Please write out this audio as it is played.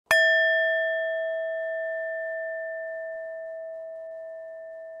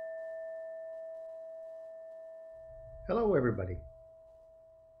Hello, everybody.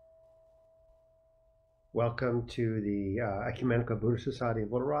 Welcome to the Ecumenical Buddhist Society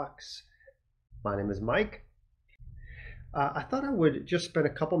of Little Rocks. My name is Mike. I thought I would just spend a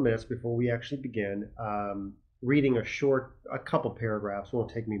couple minutes before we actually begin reading a couple paragraphs. It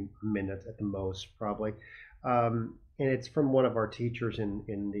won't take me a minute at the most, probably. And it's from one of our teachers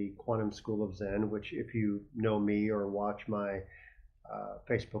in the Quantum School of Zen, which, if you know me or watch my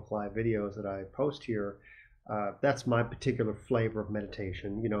Facebook Live videos that I post here, that's my particular flavor of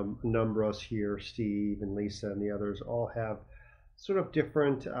meditation. You know, a number of us here, Steve and Lisa and the others, all have sort of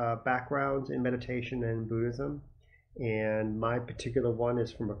different backgrounds in meditation and Buddhism. And my particular one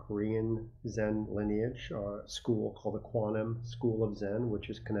is from a Korean Zen lineage, school called the Quantum School of Zen, which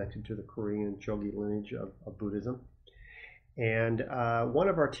is connected to the Korean Chogi lineage of Buddhism. And one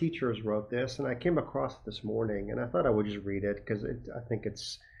of our teachers wrote this, and I came across it this morning, and I thought I would just read it because I think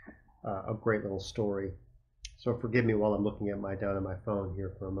it's a great little story. So forgive me while I'm looking down at my phone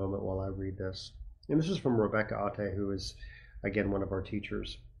here for a moment while I read this. And this is from Rebecca Ate, who is, again, one of our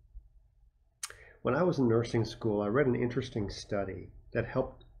teachers. When I was in nursing school, I read an interesting study that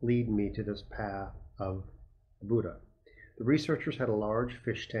helped lead me to this path of Buddha. The researchers had a large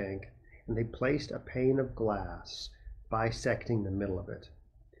fish tank, and they placed a pane of glass bisecting the middle of it.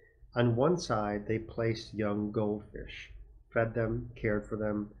 On one side, they placed young goldfish, fed them, cared for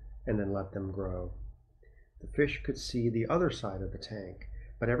them, and then let them grow. The fish could see the other side of the tank,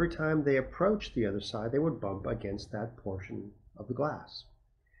 but every time they approached the other side, they would bump against that portion of the glass.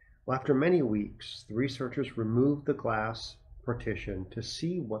 Well, after many weeks, the researchers removed the glass partition to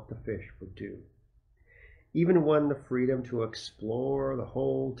see what the fish would do. Even when the freedom to explore the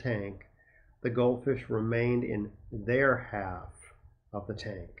whole tank, the goldfish remained in their half of the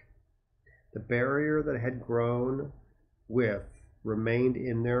tank. The barrier that had grown with remained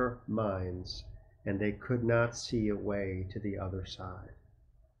in their minds, and they could not see a way to the other side.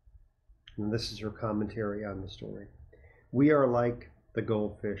 And this is her commentary on the story. We are like the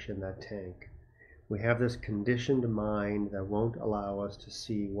goldfish in that tank. We have this conditioned mind that won't allow us to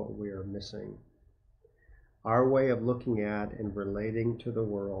see what we are missing. Our way of looking at and relating to the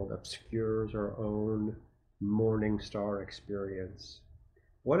world obscures our own morning star experience.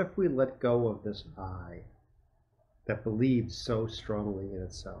 What if we let go of this I that believes so strongly in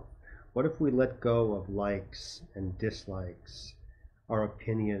itself? What if we let go of likes and dislikes, our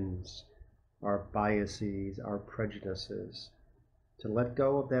opinions, our biases, our prejudices? To let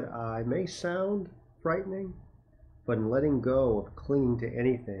go of that I may sound frightening, but in letting go of clinging to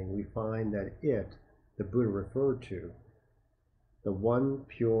anything, we find that it, the Buddha referred to, the one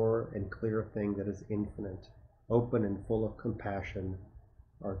pure and clear thing that is infinite, open and full of compassion,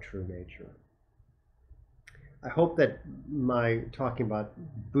 our true nature. I hope that my talking about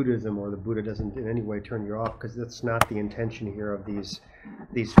Buddhism or the Buddha doesn't in any way turn you off, because that's not the intention here of these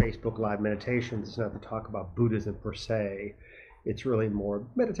Facebook Live meditations. It's not to talk about Buddhism per se. It's really more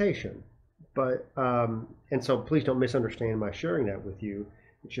meditation. But and so please don't misunderstand my sharing that with you.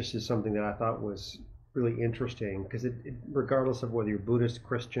 It just is something that I thought was really interesting, because regardless of whether you're Buddhist,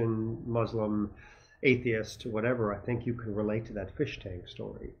 Christian, Muslim, atheist, whatever, I think you can relate to that fish tank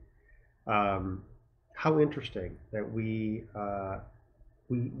story. How interesting that we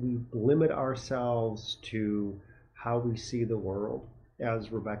limit ourselves to how we see the world,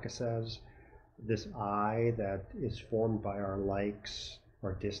 as Rebecca says, this I that is formed by our likes,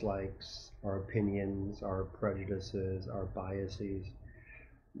 our dislikes, our opinions, our prejudices, our biases.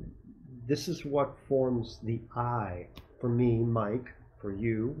 This is what forms the I. For me, Mike, for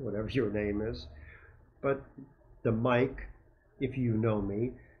you, whatever your name is. But the Mike, if you know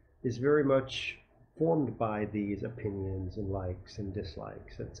me, is very much formed by these opinions and likes and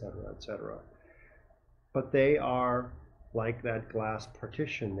dislikes, etc., etc. But they are like that glass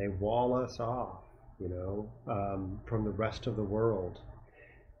partition. They wall us off, from the rest of the world.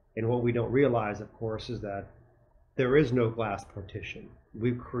 And what we don't realize, of course, is that there is no glass partition.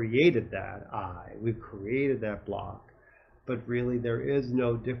 We've created that I. We've created that block. But really, there is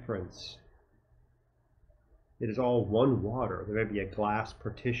no difference. It is all one water. There may be a glass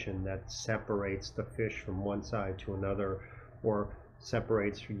partition that separates the fish from one side to another, or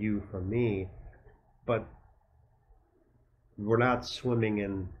separates you from me. But we're not swimming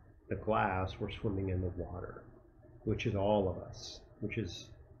in the glass, we're swimming in the water, which is all of us, which is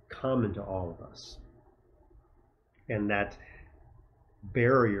common to all of us. And that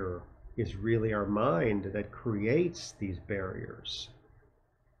barrier is really our mind that creates these barriers.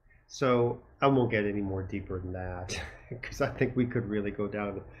 So I won't get any more deeper than that, because I think we could really go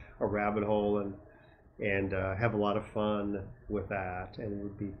down a rabbit hole and have a lot of fun with that. And it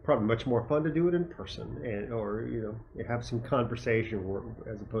would be probably much more fun to do it in person, and or have some conversation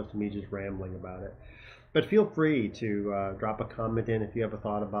as opposed to me just rambling about it. But feel free to drop a comment in if you have a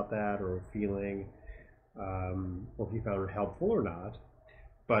thought about that or a feeling, or if you found it helpful or not.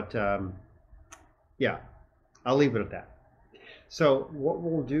 But yeah, I'll leave it at that. So what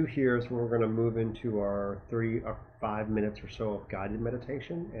we'll do here is we're going to move into our 3 or 5 minutes or so of guided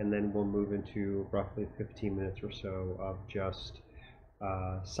meditation, and then we'll move into roughly 15 minutes or so of just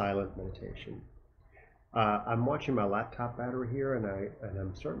silent meditation. I'm watching my laptop battery here, and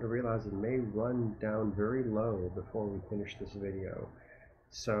I'm starting to realize it may run down very low before we finish this video.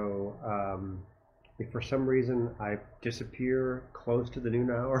 So if for some reason I disappear close to the noon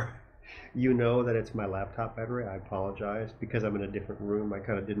hour, you know that it's my laptop battery. I apologize because I'm in a different room. I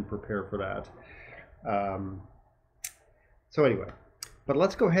kind of didn't prepare for that. So anyway, but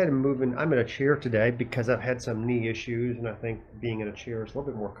let's go ahead and move in. I'm in a chair today because I've had some knee issues, and I think being in a chair is a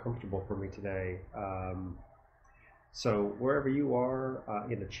little bit more comfortable for me today. So wherever you are,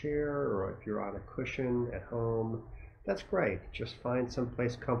 in a chair, or if you're on a cushion at home, that's great. Just find some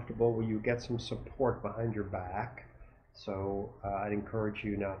place comfortable where you get some support behind your back. So I'd encourage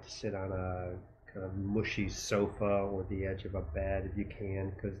you not to sit on a kind of mushy sofa or the edge of a bed if you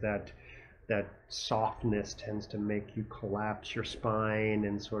can, because that softness tends to make you collapse your spine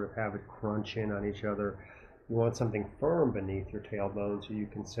and sort of have it crunch in on each other. You want something firm beneath your tailbone so you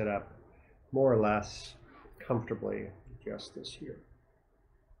can sit up more or less comfortably. Just this here.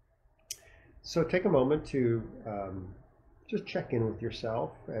 So take a moment to just check in with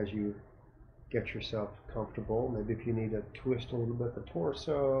yourself as you get yourself comfortable. Maybe if you need to twist a little bit the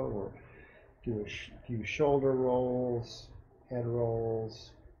torso, or do a few shoulder rolls, head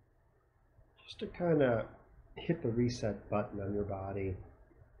rolls, just to kind of hit the reset button on your body.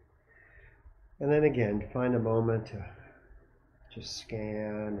 And then again, find a moment to just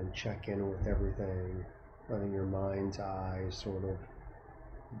scan and check in with everything, letting your mind's eyes sort of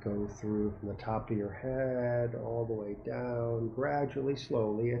go through from the top of your head all the way down, gradually,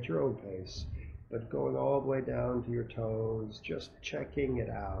 slowly, at your own pace, but going all the way down to your toes, just checking it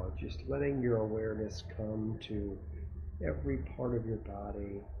out, just letting your awareness come to every part of your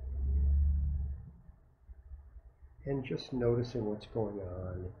body, and just noticing what's going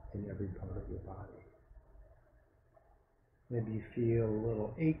on in every part of your body. Maybe you feel a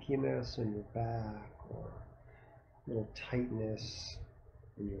little achiness in your back, or a little tightness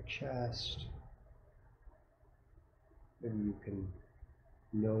in your chest. Maybe you can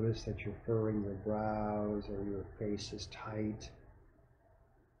notice that you're furrowing your brows, or your face is tight.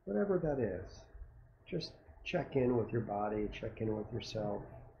 Whatever that is, just check in with your body, check in with yourself.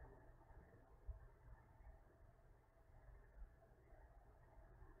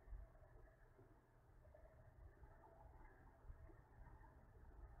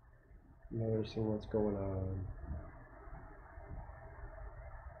 Noticing what's going on.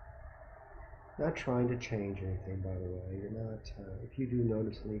 Not trying to change anything, by the way. You're not, if you do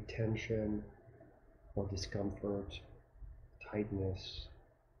notice any tension or discomfort, tightness,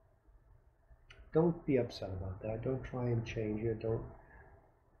 don't be upset about that. Don't try and change it. Don't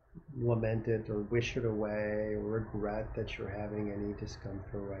lament it or wish it away or regret that you're having any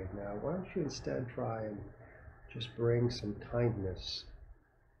discomfort right now. Why don't you instead try and just bring some kindness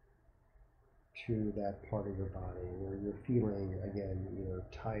to that part of your body where you're feeling, again, either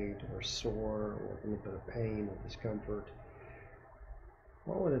tight or sore or a little bit of pain or discomfort.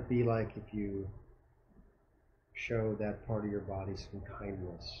 What would it be like if you show that part of your body some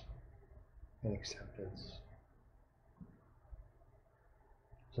kindness and acceptance,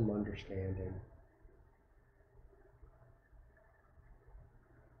 some understanding?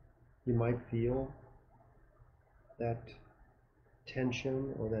 You might feel that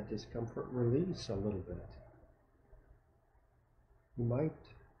tension or that discomfort release a little bit. You might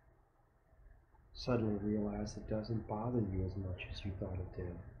suddenly realize it doesn't bother you as much as you thought it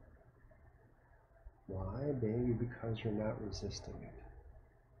did. Why? Maybe because you're not resisting it.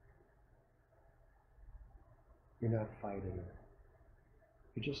 You're not fighting it.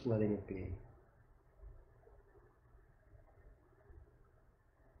 You're just letting it be.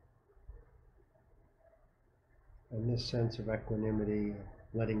 And this sense of equanimity,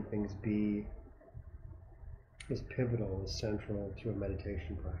 letting things be, is pivotal, is central to a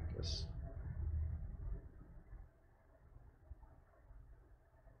meditation practice.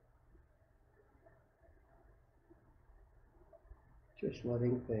 Just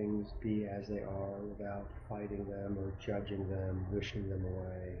letting things be as they are without fighting them or judging them, wishing them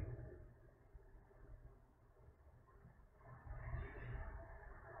away.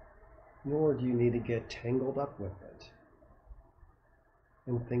 nor do you need to get tangled up with it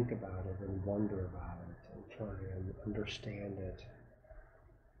and think about it and wonder about it and try and understand it.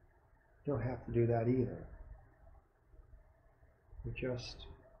 You don't have to do that either. You're just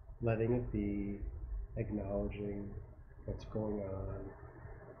letting it be, acknowledging what's going on,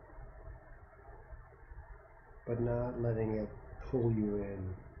 but not letting it pull you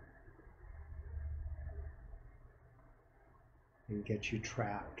in and get you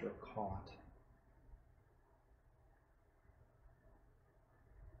trapped or caught.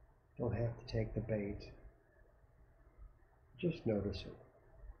 Don't have to take the bait. Just notice it.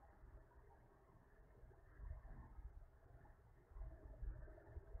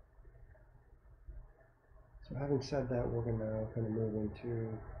 So having said that, we're now going to move into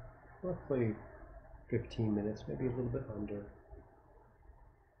roughly 15 minutes, maybe a little bit under,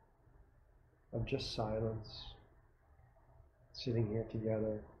 of just silence, sitting here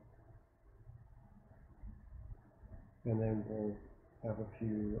together, and then we'll have a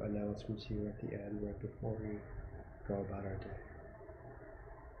few announcements here at the end right before we go about our day.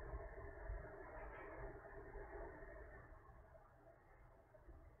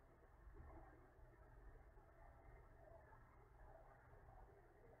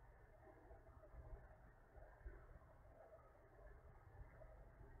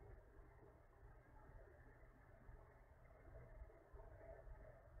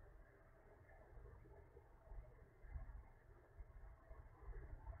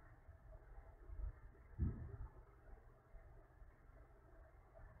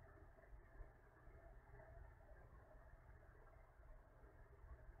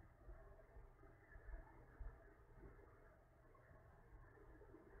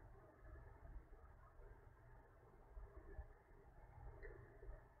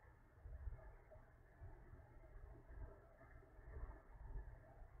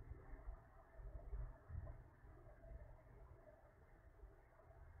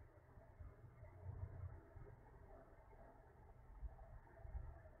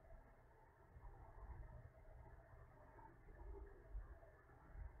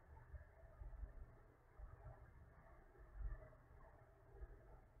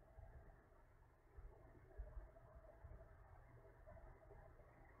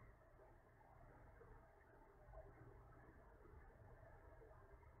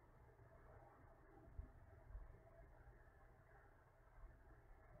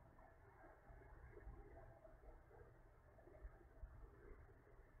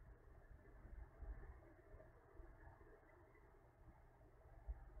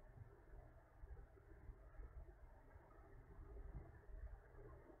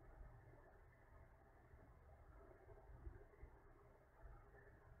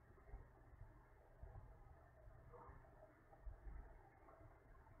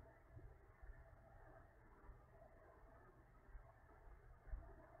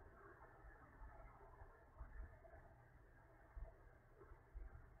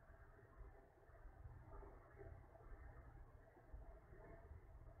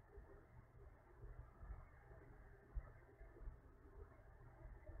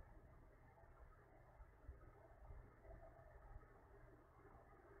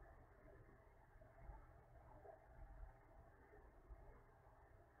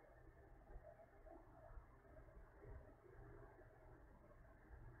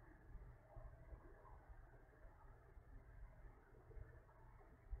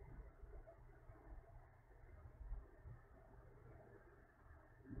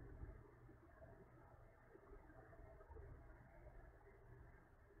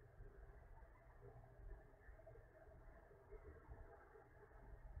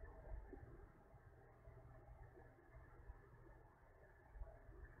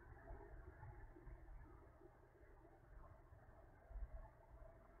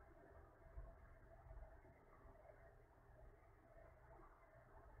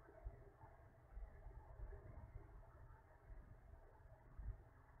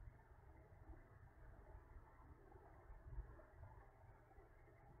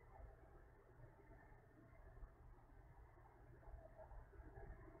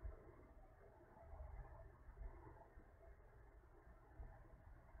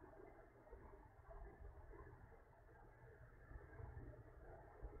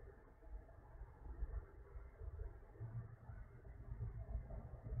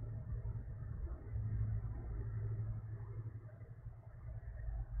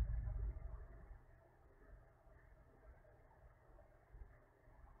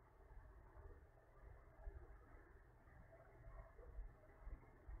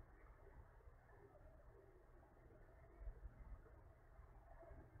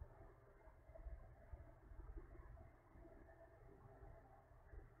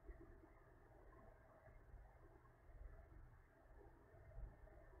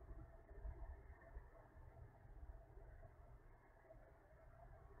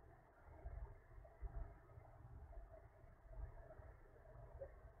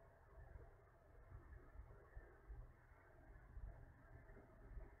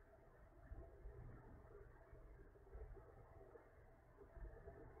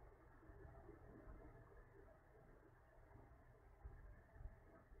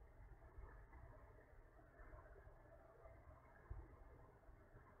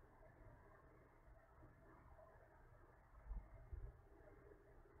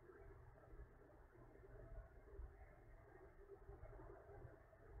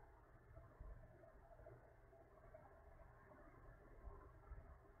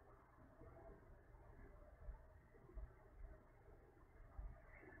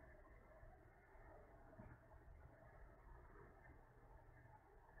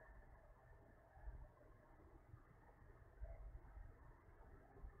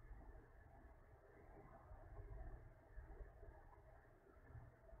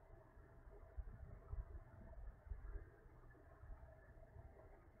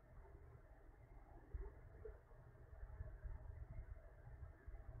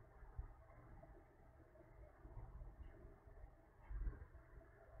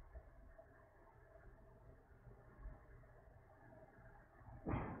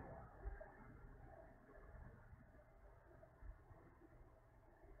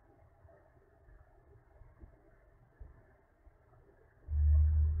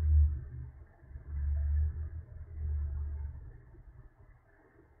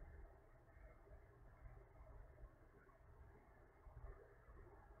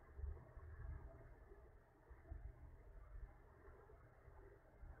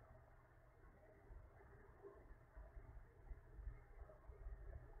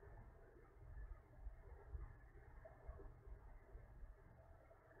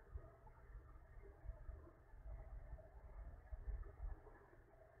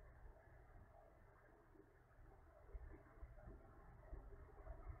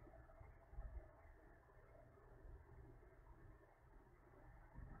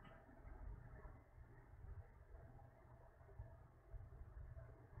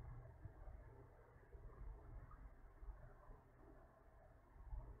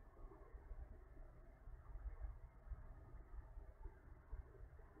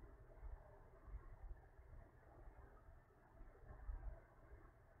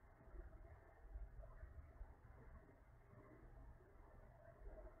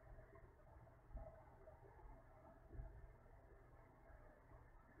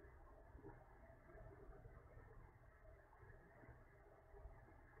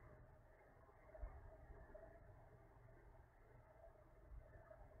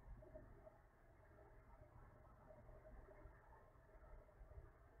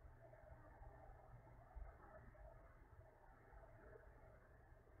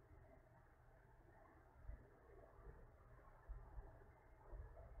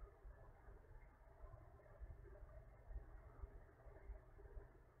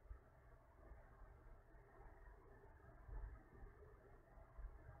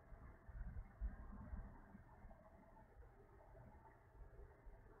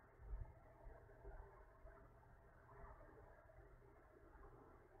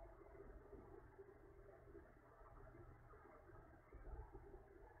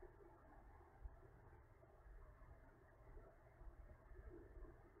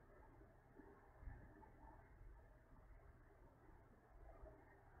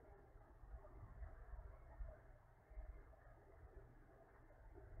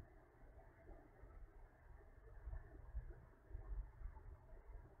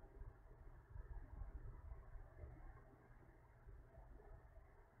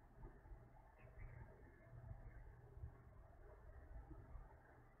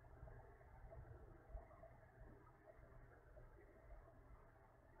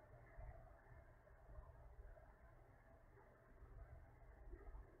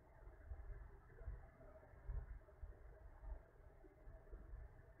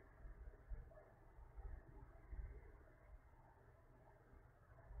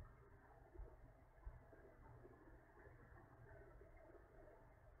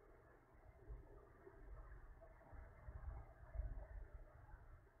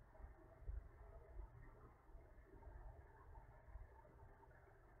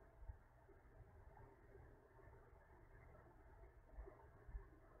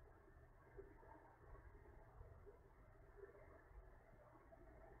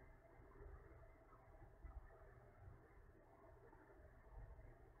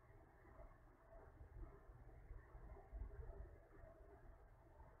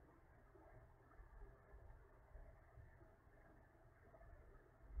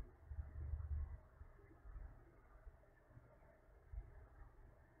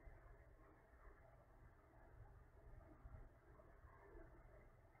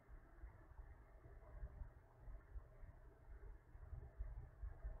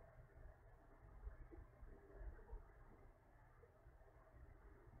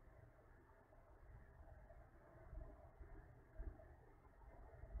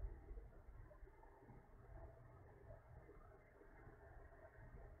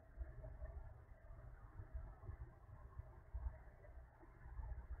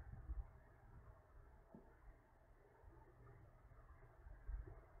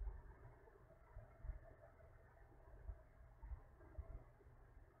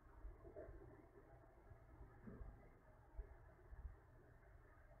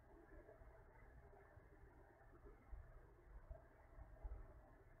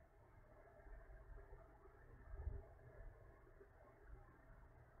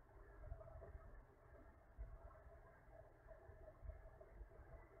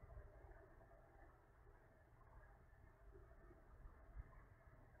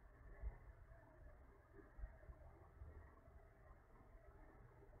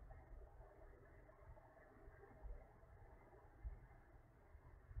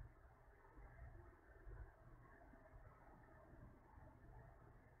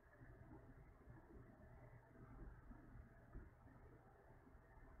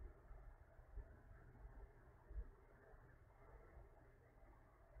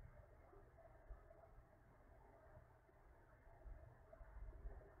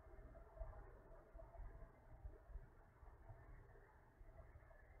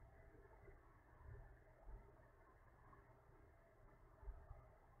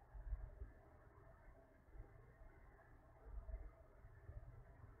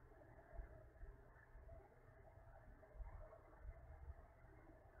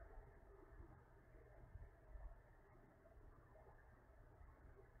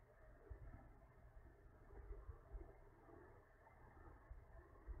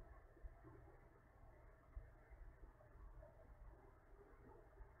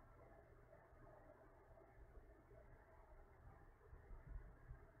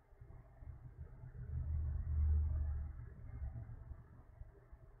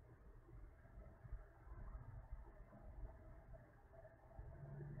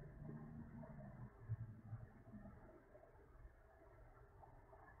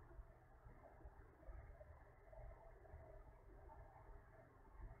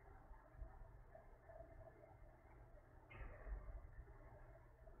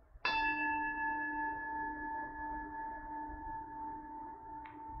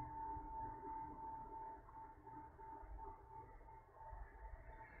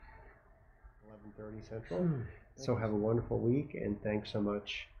 11:30 Central. So have a wonderful week, and thanks so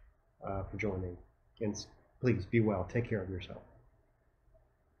much for joining. And please be well. Take care of yourself.